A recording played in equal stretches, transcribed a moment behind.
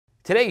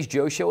Today's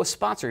Joe Show is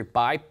sponsored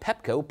by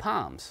Pepco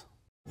Palms.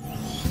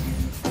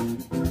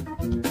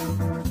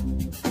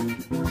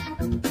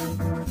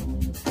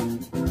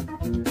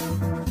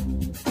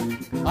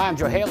 Hi, I'm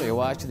Joe Haley. You're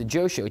watching The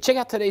Joe Show. Check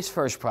out today's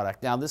first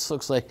product. Now, this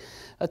looks like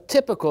a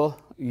typical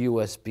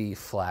USB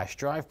flash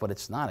drive, but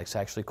it's not. It's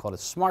actually called a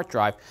smart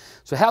drive.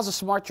 So how's a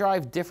smart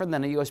drive different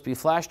than a USB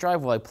flash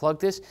drive? Well, I plug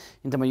this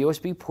into my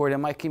USB port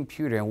in my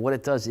computer, and what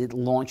it does, it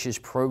launches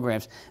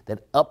programs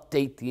that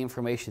update the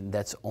information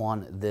that's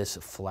on this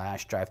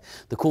flash drive.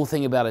 The cool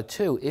thing about it,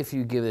 too, if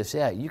you give this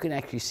out, you can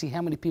actually see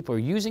how many people are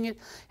using it,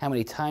 how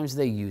many times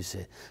they use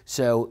it.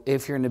 So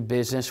if you're in a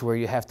business where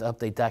you have to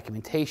update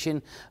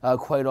documentation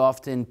quite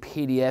often,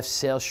 PDFs,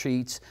 sales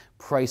sheets,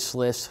 price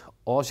lists,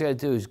 all you got to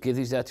do is give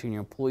these out to your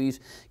employees,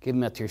 give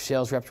them out to your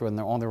sales reps when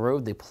they're on the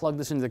road. They plug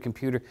this into their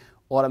computer,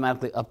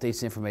 automatically updates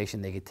the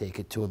information. They can take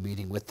it to a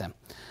meeting with them.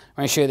 I'm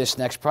going to show you this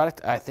next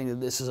product. I think that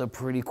this is a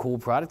pretty cool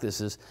product.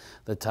 This is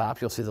the top.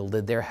 You'll see the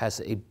lid there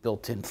has a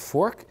built-in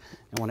fork.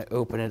 And when I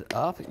open it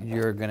up,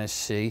 you're going to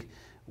see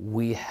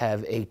we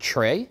have a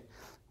tray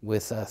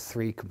with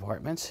 3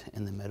 compartments.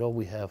 In the middle,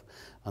 we have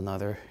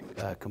another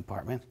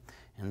compartment.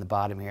 In the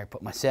bottom here, I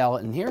put my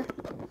salad in here.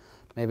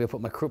 Maybe I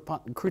put my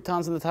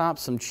croutons on the top,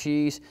 some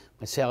cheese,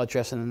 my salad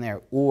dressing in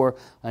there. Or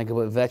I can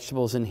put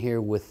vegetables in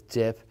here with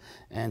dip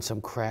and some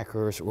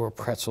crackers or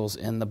pretzels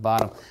in the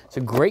bottom. It's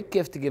a great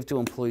gift to give to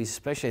employees,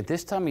 especially at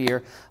this time of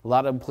year. A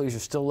lot of employees are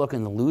still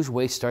looking to lose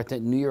weight, start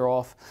that new year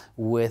off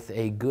with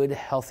a good,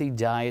 healthy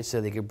diet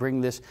so they can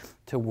bring this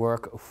to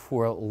work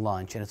for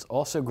lunch. And it's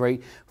also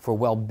great for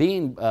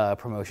well-being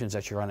promotions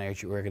that you're on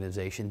at your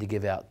organization to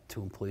give out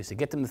to employees to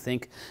get them to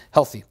think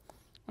healthy.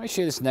 Let me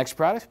show you this next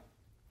product.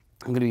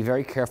 I'm going to be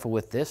very careful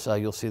with this.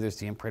 You'll see there's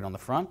the imprint on the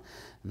front,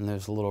 and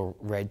there's a little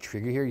red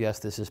trigger here. Yes,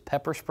 this is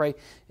pepper spray.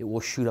 It will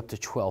shoot up to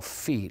 12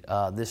 feet.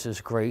 This is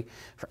great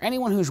for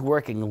anyone who's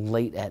working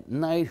late at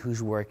night,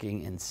 who's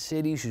working in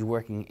cities, who's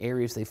working in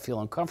areas they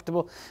feel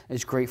uncomfortable.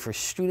 It's great for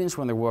students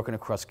when they're walking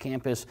across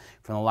campus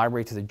from the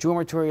library to the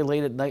dormitory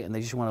late at night, and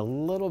they just want a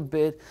little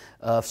bit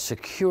of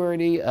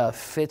security.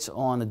 Fits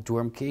on the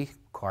dorm key.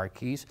 Car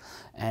keys,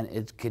 and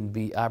it can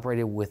be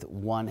operated with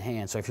one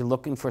hand. So if you're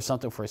looking for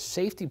something for a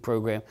safety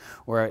program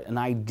or an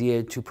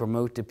idea to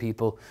promote to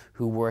people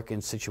who work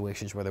in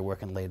situations where they're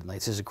working late at night,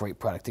 this is a great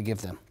product to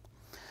give them.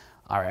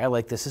 All right, I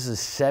like this. This is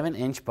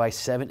 7" by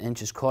 7".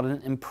 It's called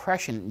an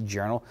impression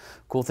journal.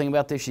 Cool thing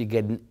about this, you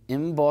get an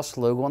embossed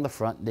logo on the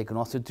front. They can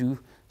also do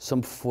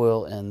some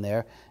foil in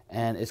there,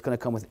 and it's going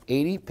to come with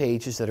 80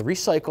 pages that are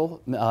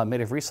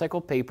made of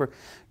recycled paper.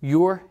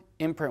 Your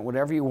imprint,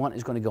 whatever you want,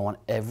 is going to go on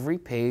every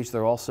page.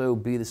 There'll also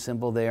be the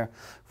symbol there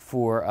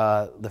for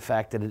the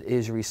fact that it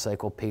is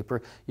recycled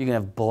paper. You can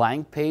have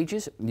blank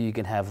pages, you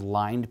can have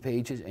lined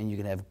pages, and you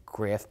can have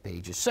graph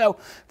pages. So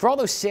for all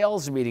those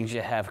sales meetings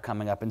you have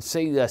coming up, and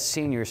say the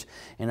seniors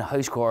in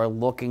high school are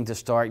looking to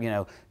start,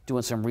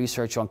 doing some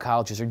research on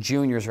colleges, or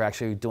juniors are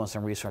actually doing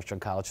some research on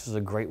colleges, this is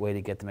a great way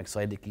to get them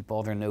excited to keep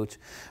all their notes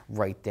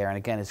right there. And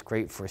again, it's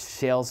great for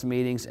sales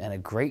meetings and a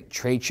great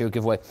trade show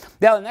giveaway.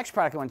 Now, the next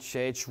product I want to show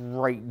you, it's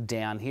right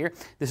down here.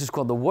 This is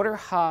called the Water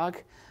Hog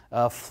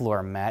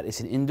floor mat.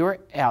 It's an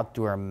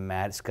indoor-outdoor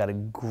mat. It's got a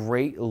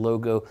great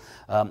logo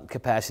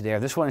capacity there.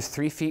 This one is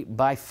 3 feet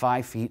by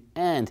 5 feet,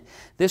 and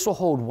this will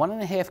hold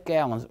 1.5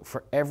 gallons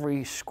for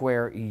every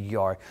square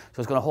yard. So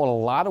it's going to hold a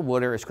lot of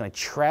water. It's going to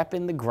trap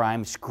in the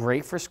grime. It's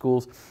great for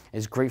schools.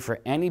 It's great for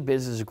any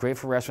business. It's great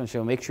for restaurants.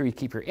 So make sure you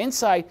keep your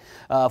inside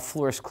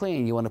floors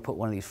clean. You want to put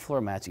one of these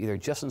floor mats either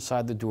just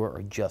inside the door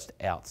or just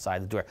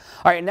outside the door.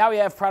 All right, now we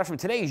have product from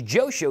today's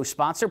Joe Show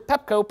sponsor,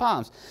 Pepco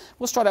Palms.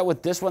 We'll start out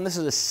with this one. This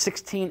is a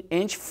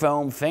 16-inch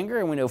foam finger,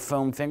 and we know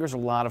foam fingers are a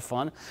lot of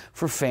fun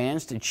for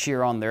fans to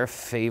cheer on their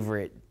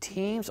favorite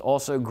teams.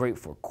 Also great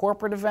for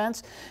corporate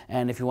events,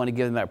 and if you want to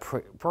give them that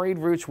parade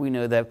routes, we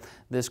know that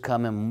this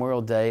coming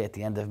Memorial Day at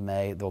the end of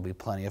May, there'll be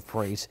plenty of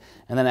parades.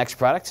 And the next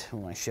product I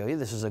want to show you,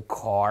 this is a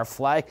car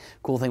flag.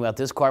 Cool thing about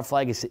this car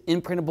flag is it's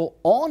imprintable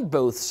on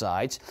both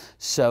sides,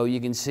 so you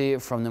can see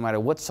it from no matter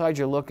what side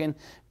you're looking.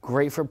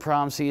 Great for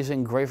prom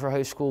season, great for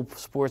high school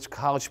sports,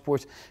 college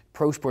sports,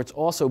 pro sports.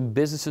 Also,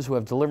 businesses who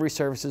have delivery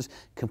services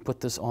can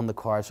put this on the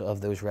cars of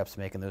those reps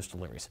making those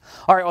deliveries.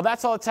 All right, well,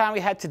 that's all the time we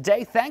had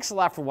today. Thanks a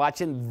lot for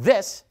watching.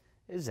 This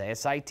is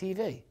ASI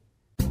TV.